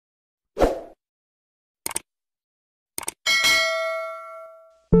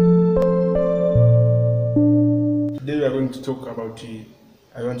Today we are going to talk about,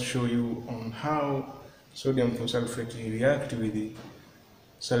 I want to show you on how sodium thiosulphate react with the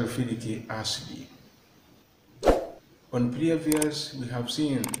sulphuric acid. On previous we have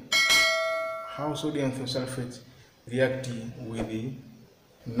seen how sodium thiosulphate react with the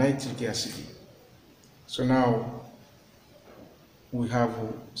nitric acid. So now we have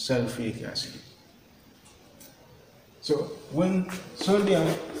sulphuric acid. So when sodium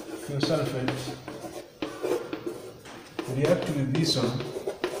thiosulphate react with this one,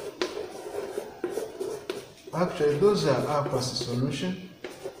 actually those are aqueous solution.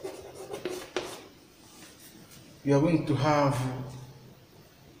 You are going to have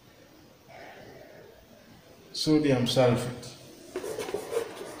sodium sulphate.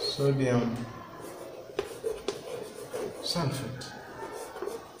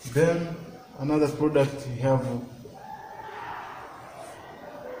 Then another product we have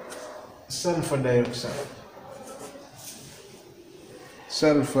sulfur dioxide.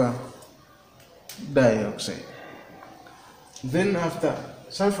 Then after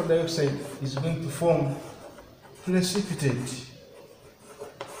sulfur dioxide is going to form precipitate.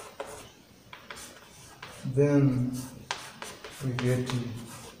 Then we get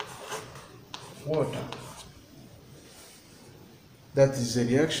water. That is a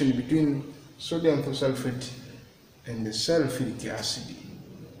reaction between sodium thiosulphate and the sulphuric acid.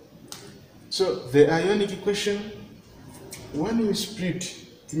 So the ionic equation, when you split,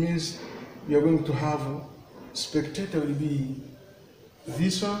 it means you are going to have spectator will be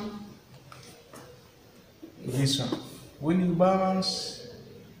this one. When you balance,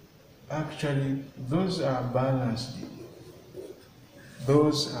 actually those are balanced.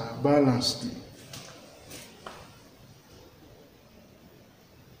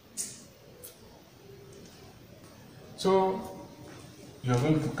 So you are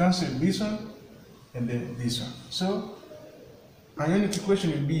going to cancel this one and then this one. So ionic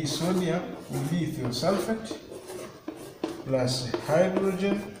equation will be sodium will be thiosulphate plus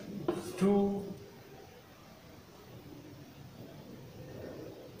hydrogen 2,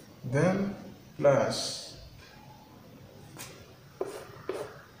 then plus,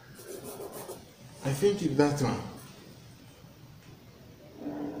 I think it's that one,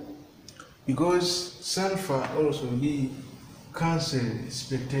 because sulfur also will be cancel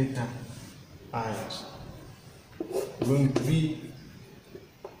spectator ions. Going to be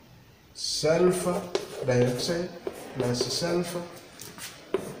sulfur dioxide plus sulfur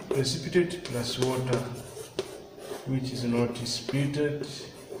precipitate plus water, which is not splitted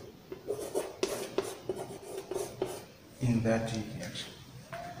in that reaction.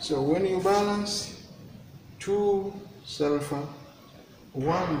 So when you balance 2 sulfur,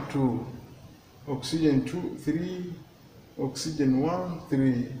 1 2, oxygen 2 3, oxygen 1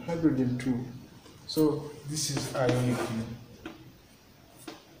 3, hydrogen 2. So this is ionic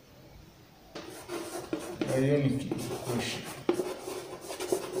equation.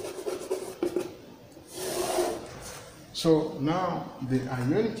 So now the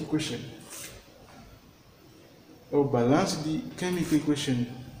ionic equation or balance the chemical equation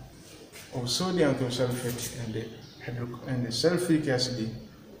of sodium thiosulphate and the sulphuric acid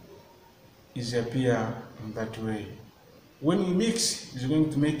is appear in that way. When you mix, it's going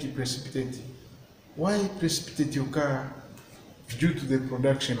to make it precipitate. Why precipitate occur? Due to the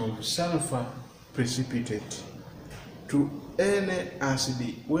production of sulfur precipitate to any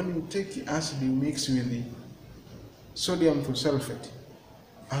acid. When you take acid, you mix with the sodium thiosulphate,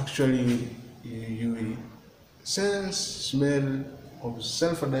 actually you will sense smell of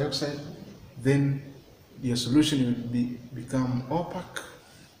sulfur dioxide, then your solution will become opaque.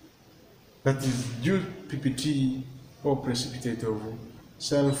 That is due PPT or precipitate of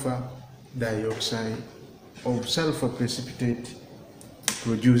sulfur dioxide of sulfur precipitate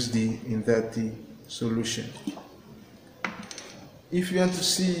produced in that solution. If you want to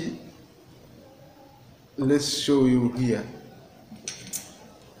see, let's show you here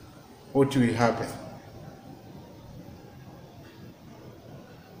what will happen.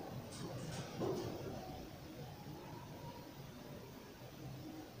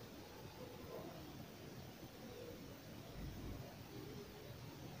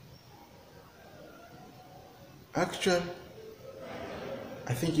 Actually,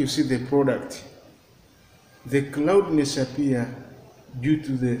 I think you see the product. The cloudiness appear due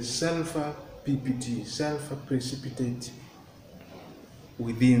to the sulfur PPT, sulfur precipitate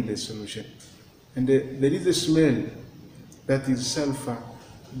within the solution. And there is a smell that is sulfur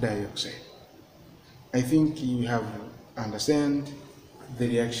dioxide. I think you have understand the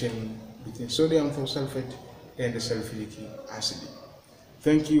reaction between sodium thiosulphate and the sulphuric acid.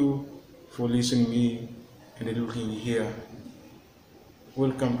 Thank you for listening to me, and looking here.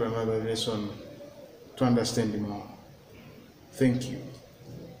 Welcome to another lesson to understand more. Thank you.